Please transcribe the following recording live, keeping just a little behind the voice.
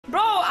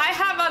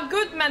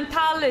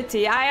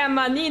mentality. I am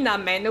a Nina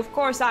main. Of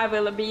course I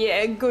will be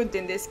good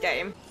in this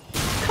game.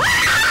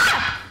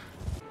 Ah!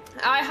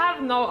 I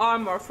have no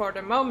armor for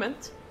the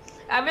moment.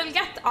 I will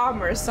get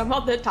armor some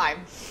other time.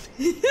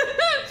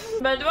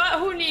 But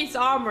who needs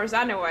armors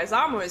anyways?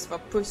 Armor is for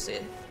pussy.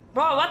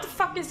 Bro, what the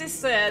fuck is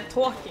this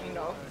talking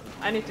though?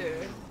 I need to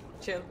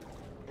chill.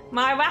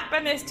 My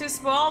weapon is too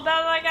small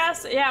then, I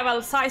guess? Yeah,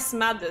 well, size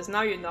matters,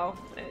 now you know.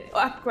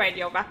 Upgrade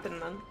your weapon,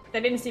 man. They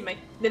didn't see me.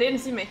 They didn't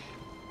see me.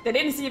 They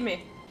didn't see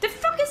me. The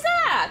fuck is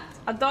that?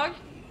 A dog?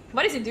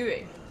 What is he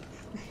doing?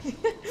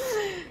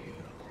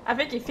 I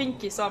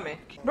think he saw me.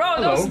 Bro,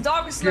 hello. Those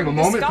dogs look disgusting. Give a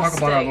moment, talk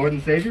about our Lord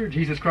and Savior,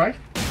 Jesus Christ.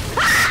 Bro,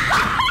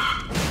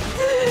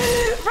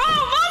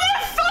 what the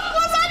fuck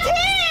was that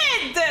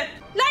hit?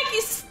 Like,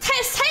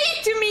 say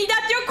to me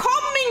that you're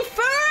coming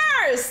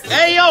first!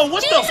 Hey, yo,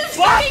 what Jesus the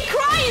fuck? Jesus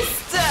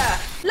Christ!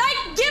 Like,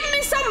 give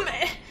me some...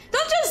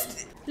 Don't just...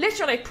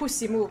 Literally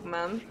pussy move,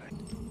 man.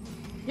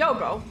 Yo,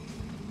 bro.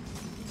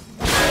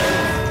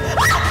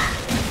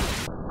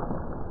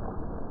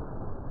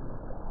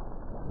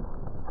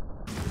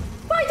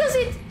 Why does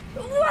it...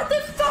 What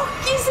the fuck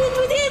is it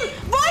with him?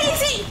 Why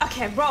is he...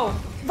 Okay, bro.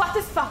 What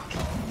the fuck?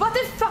 What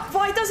the fuck?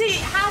 Why does he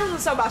handle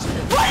so much?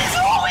 What is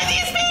wrong with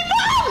these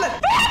people?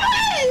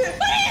 Baby!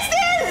 What is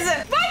this?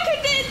 Why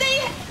could they...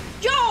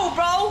 Yo,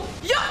 bro.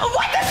 Yo,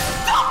 what the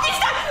fuck is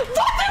that?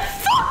 What the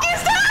fuck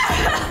is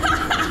that?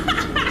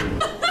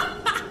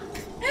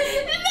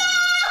 No!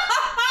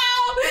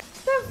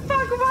 The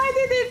fuck? Why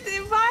did it...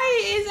 Why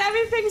is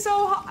everything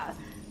so hard?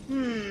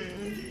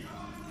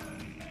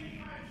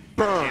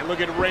 And look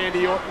at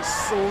Randy Orton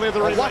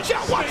slithering. Oh, watch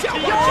out, watch out,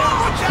 watch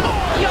out, watch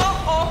out! Yo,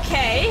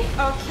 okay.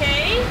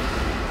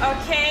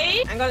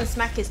 I'm gonna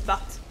smack his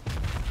butt.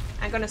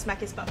 I'm gonna smack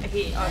his butt.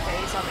 Okay, he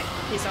saw me.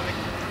 He saw me.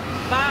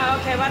 But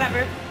okay,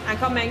 whatever. I'm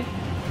coming.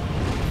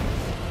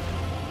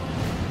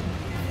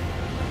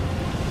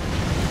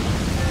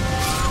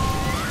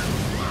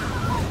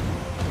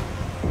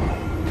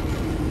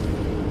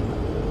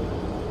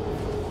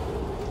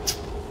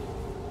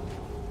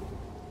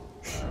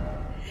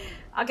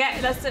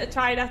 Okay, let's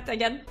try that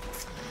again.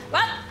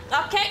 Well,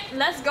 okay,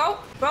 let's go.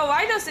 Bro,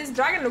 why does this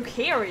dragon look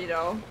hairy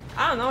though?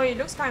 I don't know, he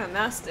looks kind of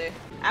nasty.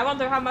 I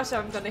wonder how much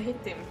I'm gonna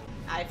hit him.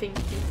 I think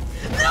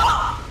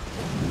No!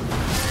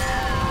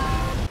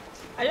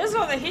 I just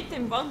want to hit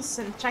him once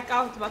and check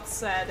out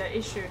what's the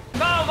issue.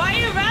 Bro, why are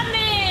you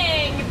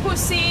running,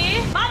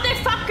 pussy?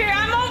 Motherfucker,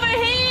 I'm over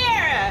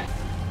here!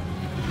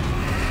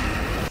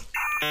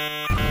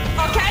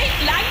 Okay,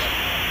 lag.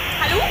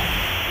 Hello?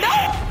 No!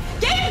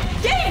 Game!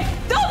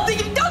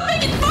 Don't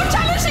make it more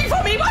challenging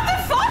for me! What the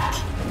fuck?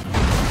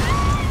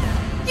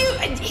 You...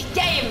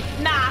 Game!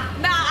 Nah,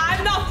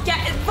 I'm not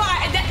getting...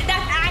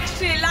 That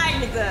actually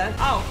lagged.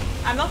 Oh,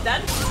 I'm not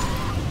dead?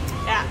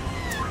 Yeah.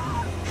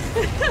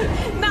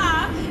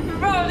 Nah,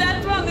 bro,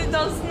 that one it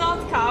does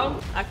not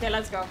count. Okay,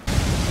 let's go.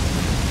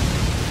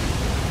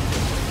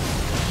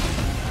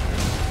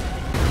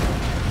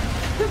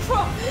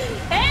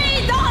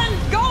 Hey,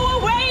 don't go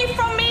away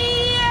from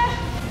me!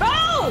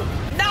 Bro!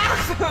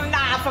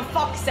 Nah, for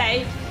fuck's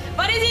sake.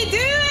 What is he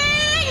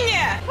doing?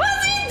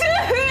 What's he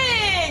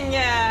doing?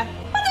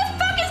 What the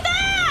fuck is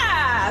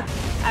that?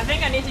 I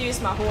think I need to use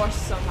my horse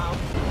somehow.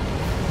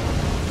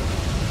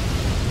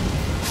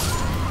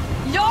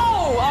 Yo,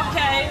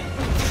 okay.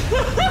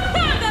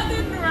 That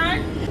didn't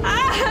work.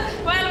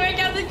 Well, we're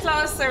getting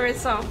closer with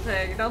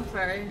something. Don't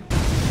worry.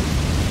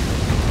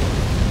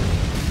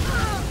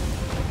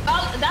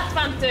 Well, that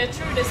went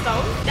through the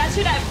stone. That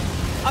should have...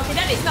 Okay,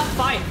 that is not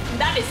fine.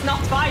 That is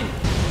not fine.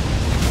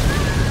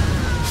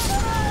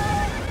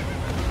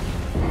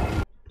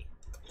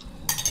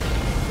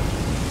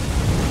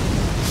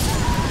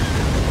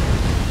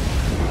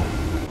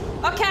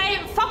 Okay,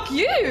 fuck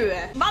you!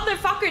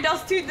 Motherfucker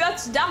does too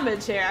much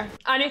damage here.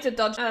 I need to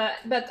dodge,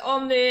 but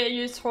only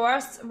use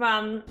horse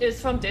when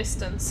it's from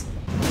distance.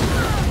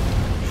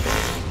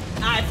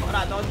 I thought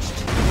I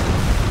dodged.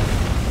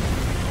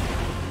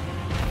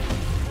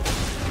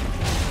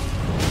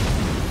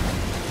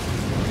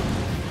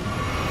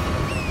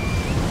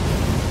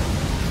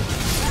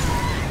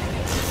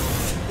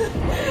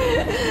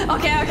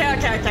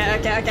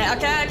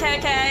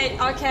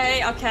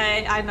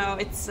 Okay. I know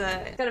it's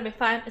gonna be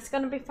fine. It's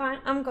gonna be fine.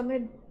 I'm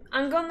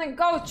gonna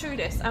go through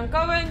this. I'm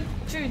going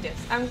through this.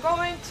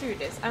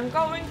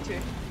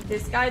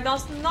 This guy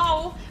doesn't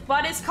know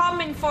what is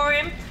coming for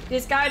him.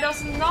 This guy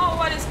doesn't know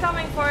what is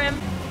coming for him.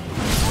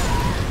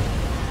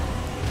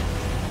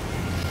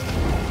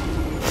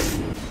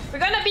 We're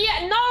gonna be...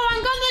 No,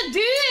 I'm gonna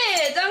do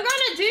it.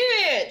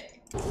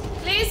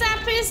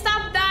 Please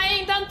stop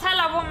dying. Don't tell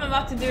a woman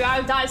what to do.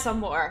 I'll die some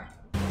more.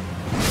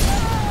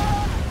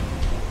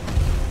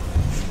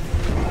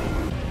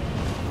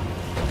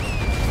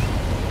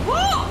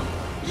 Whoa!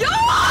 Yo!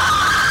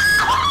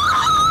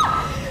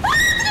 What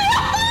are you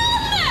doing?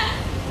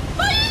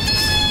 Why?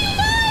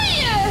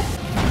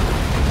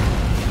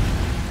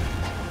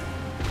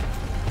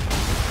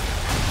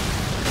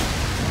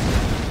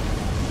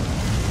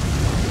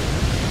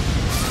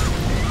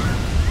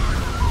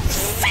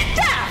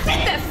 Fitte!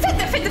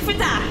 for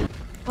that.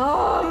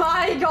 Oh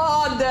my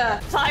god.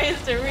 Fly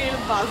is the real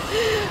boss.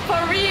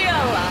 For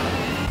real.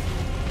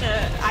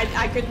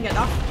 I couldn't get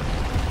off.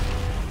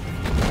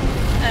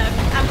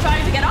 I'm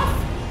trying to get off.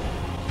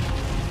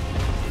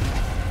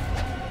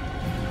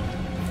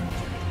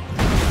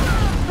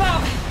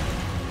 Well,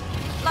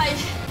 like...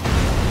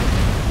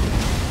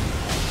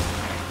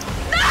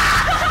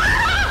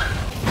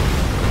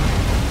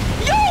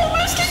 Yo,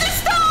 Musket,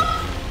 stop!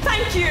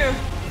 Thank you.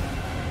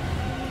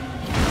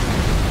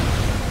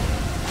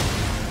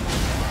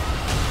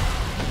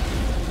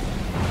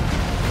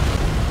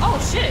 Oh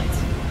shit!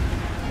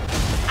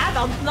 I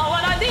don't know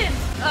what I did.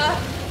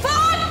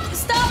 Fuck!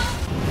 Stop!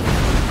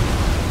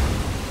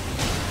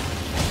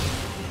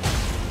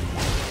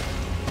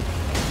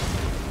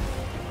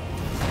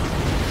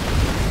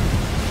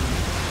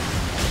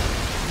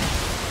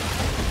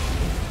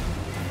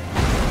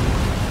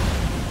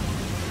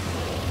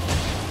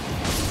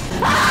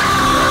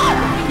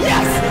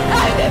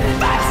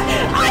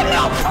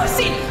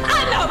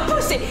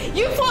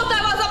 You thought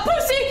I was a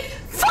pussy?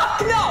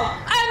 Fuck no!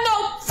 I'm no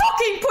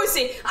fucking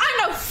pussy! I'm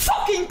no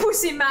fucking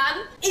pussy,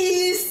 man!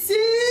 Easy!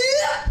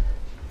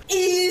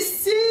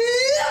 Easy!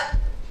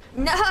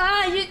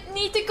 Nah, you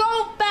need to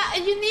go back.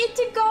 You need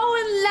to go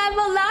and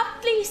level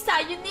up,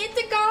 Lisa. You need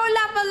to go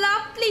level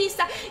up,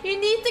 Lisa. You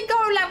need to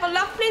go level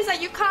up, Lisa.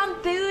 You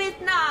can't do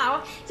it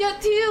now. You're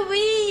too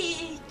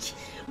weak.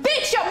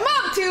 Bitch, your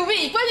mom too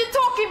weak. What are you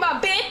talking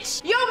about,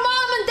 bitch? Your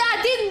mom and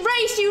dad didn't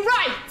raise you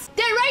right.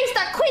 They raised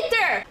a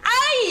quitter.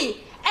 I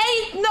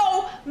ain't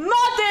no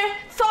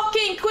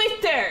motherfucking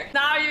quitter.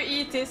 Now you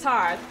eat his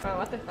heart. Oh,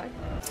 what the fuck?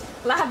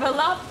 Level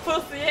up,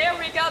 pussy. Here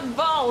we got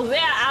balls.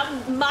 Yeah,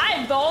 and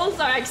my balls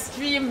are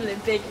extremely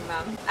big,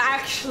 man.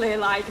 Actually,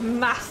 like,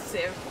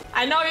 massive.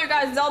 I know you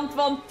guys don't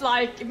want,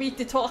 like, me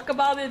to talk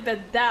about it,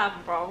 but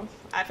damn, bro.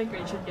 I think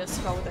we should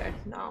just go there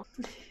now.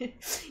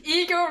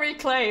 Ego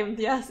reclaimed.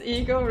 Yes,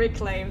 ego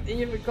reclaimed.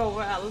 Ego go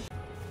well.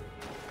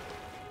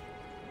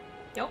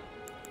 Yo.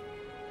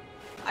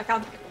 I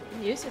can't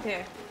use it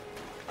here.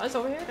 What's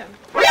over here then?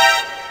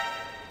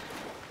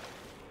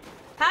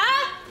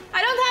 Huh?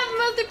 I don't have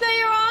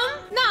multiplayer on?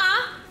 Nah.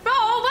 Bro,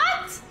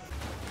 what?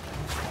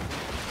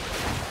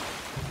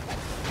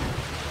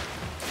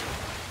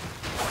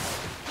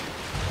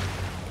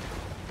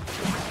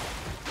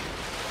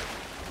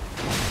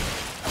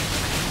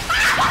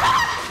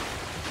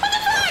 What the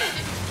fuck?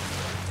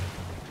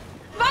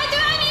 Why do I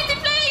need to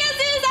play against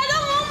this? I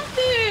don't want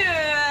to.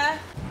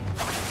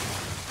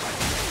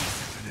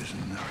 It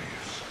isn't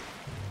Narius.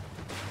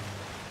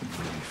 The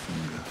bloody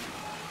finger.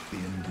 The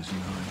end is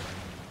nigh.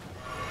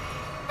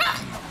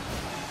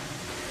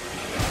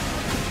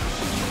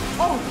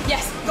 Oh,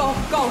 yes, go,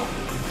 go.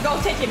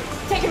 Go, take him.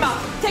 Take him out.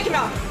 Take him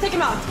out. Take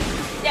him out.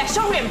 Yeah,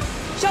 show him.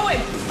 Show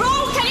him.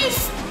 Bro, can you...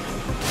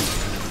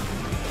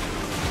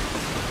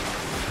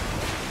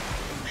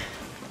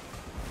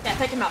 Yeah,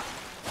 take him out.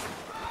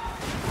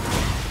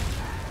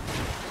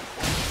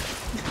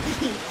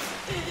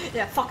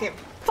 Yeah, fuck him.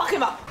 Fuck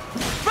him up.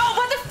 Bro,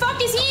 what the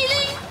fuck is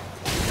healing?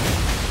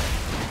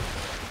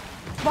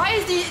 Why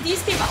is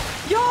these people...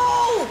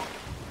 Yo!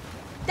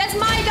 That's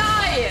my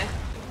guy!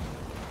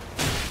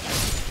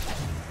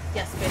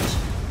 Yes, bitch.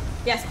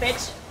 Yes,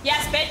 bitch.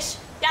 Yes, bitch.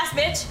 Yes,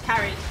 bitch.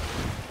 Carried.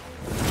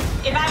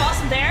 If I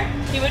wasn't there,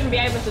 he wouldn't be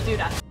able to do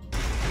that.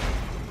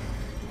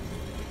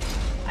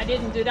 I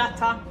didn't do that,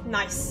 huh?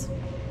 Nice.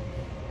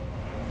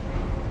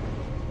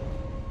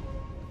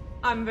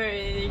 I'm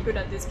very good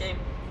at this game.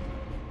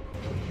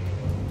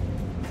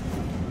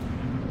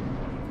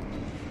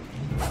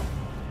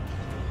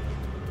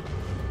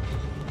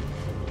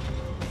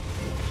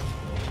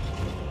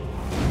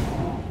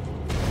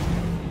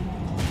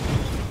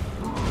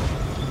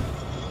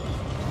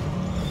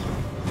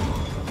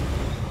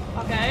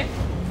 Okay.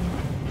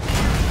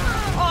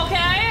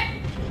 Okay.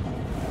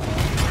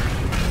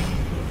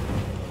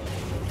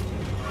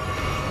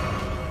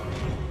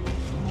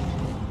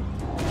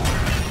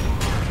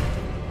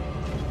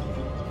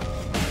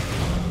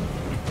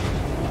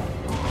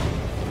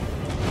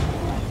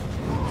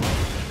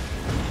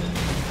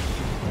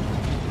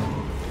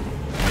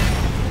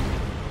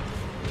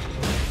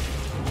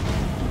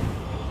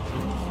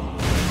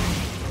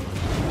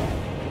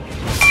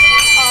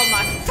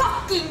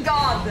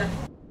 God!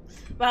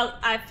 Well,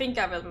 I think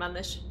I will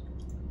manage.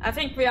 I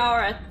think we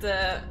are at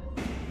the...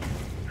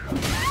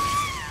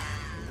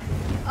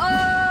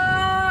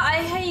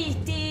 I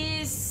hate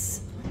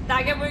this.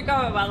 That will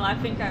go well. I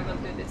think I will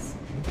do this.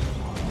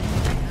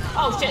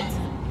 Oh shit!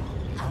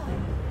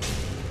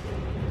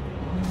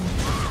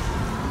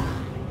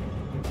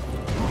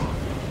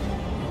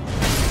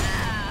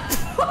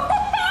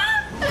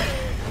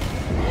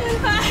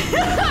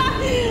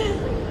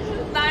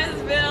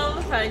 Nice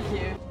build, thank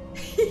you.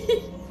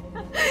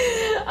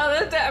 I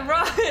looked at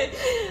right.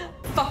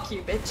 Fuck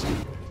you, bitch.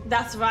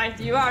 That's right,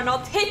 you are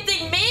not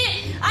hitting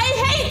me! I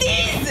hate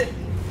this!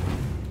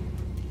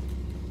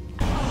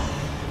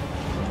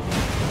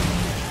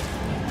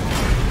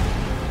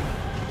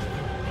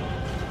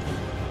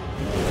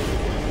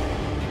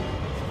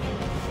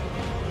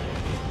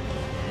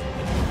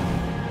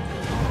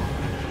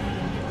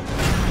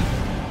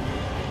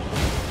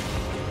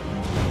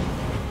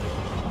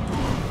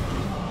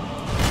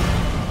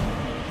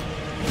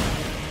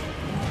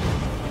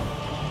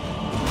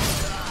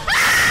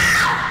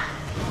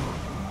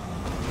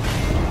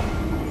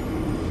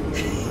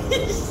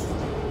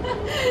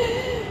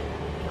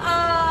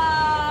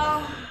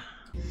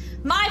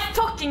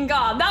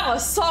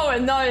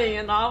 annoying,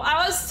 you know.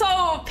 I was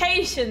so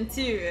patient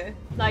too.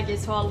 Like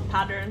his whole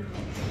pattern.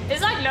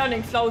 It's like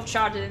learning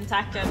flowchart in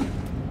Tekken.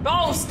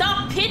 Bro,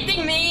 stop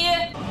hitting me!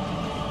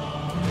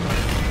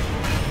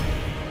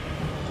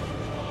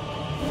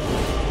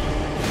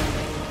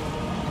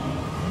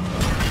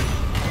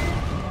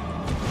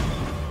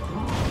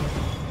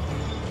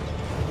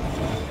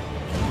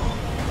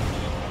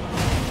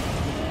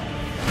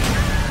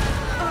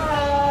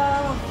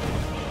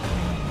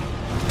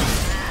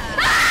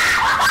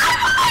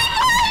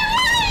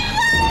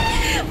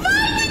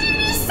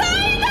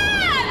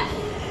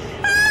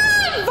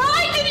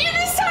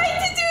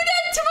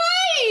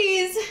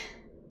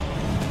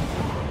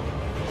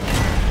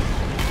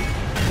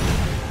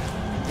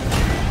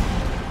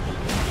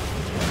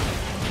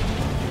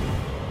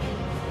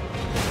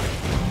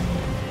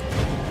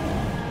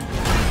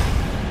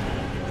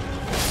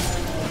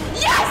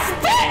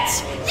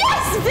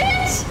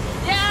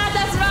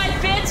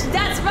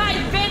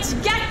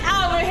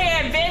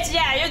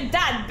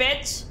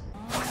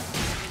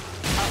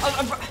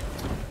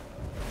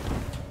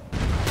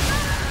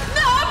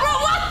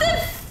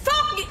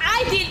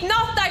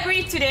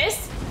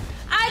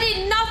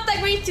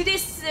 To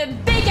this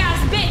big ass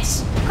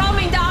bitch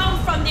coming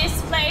down from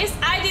this place.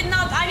 I did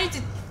not. I need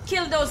to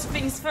kill those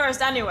things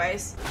first,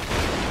 anyways.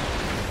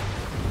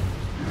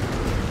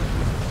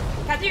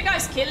 Can't you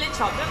guys kill each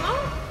other now?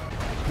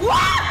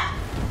 What?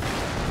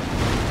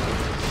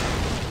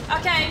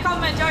 Okay,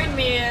 come and join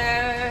me,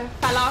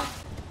 fella.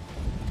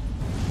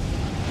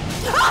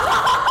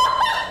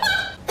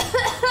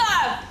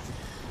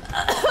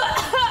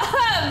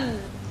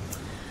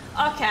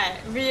 Okay,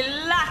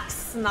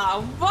 relax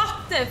now.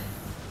 What the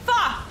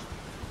fuck?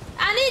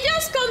 And he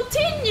just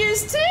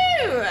continues too!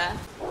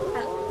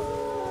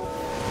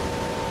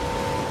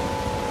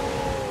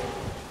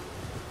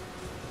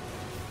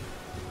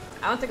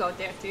 I want to go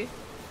there too.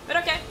 But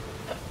okay.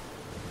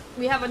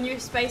 We have a new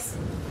space.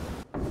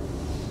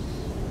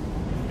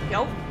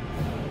 Yo.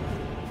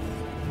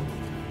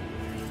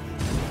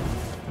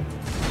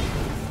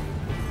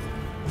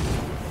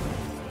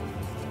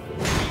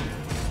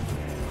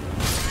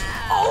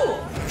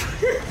 Oh!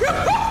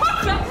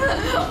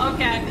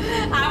 Okay,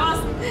 I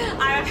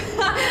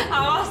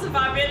was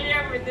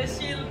familiar with the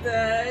shield.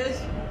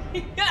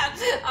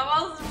 I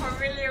wasn't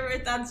familiar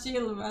with that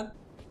shield, man.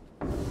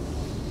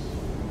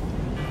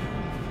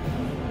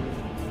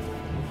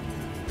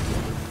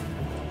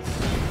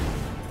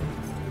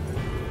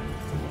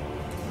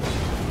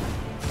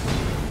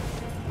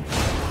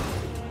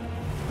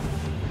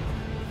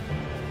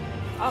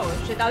 Oh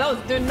shit, I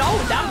don't do no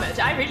damage.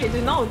 I really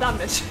do no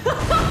damage.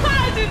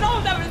 I do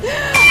no damage.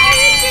 I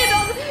really do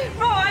not.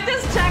 Bro, I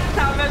just checked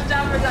how much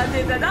damage I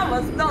did and that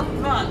was not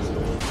much.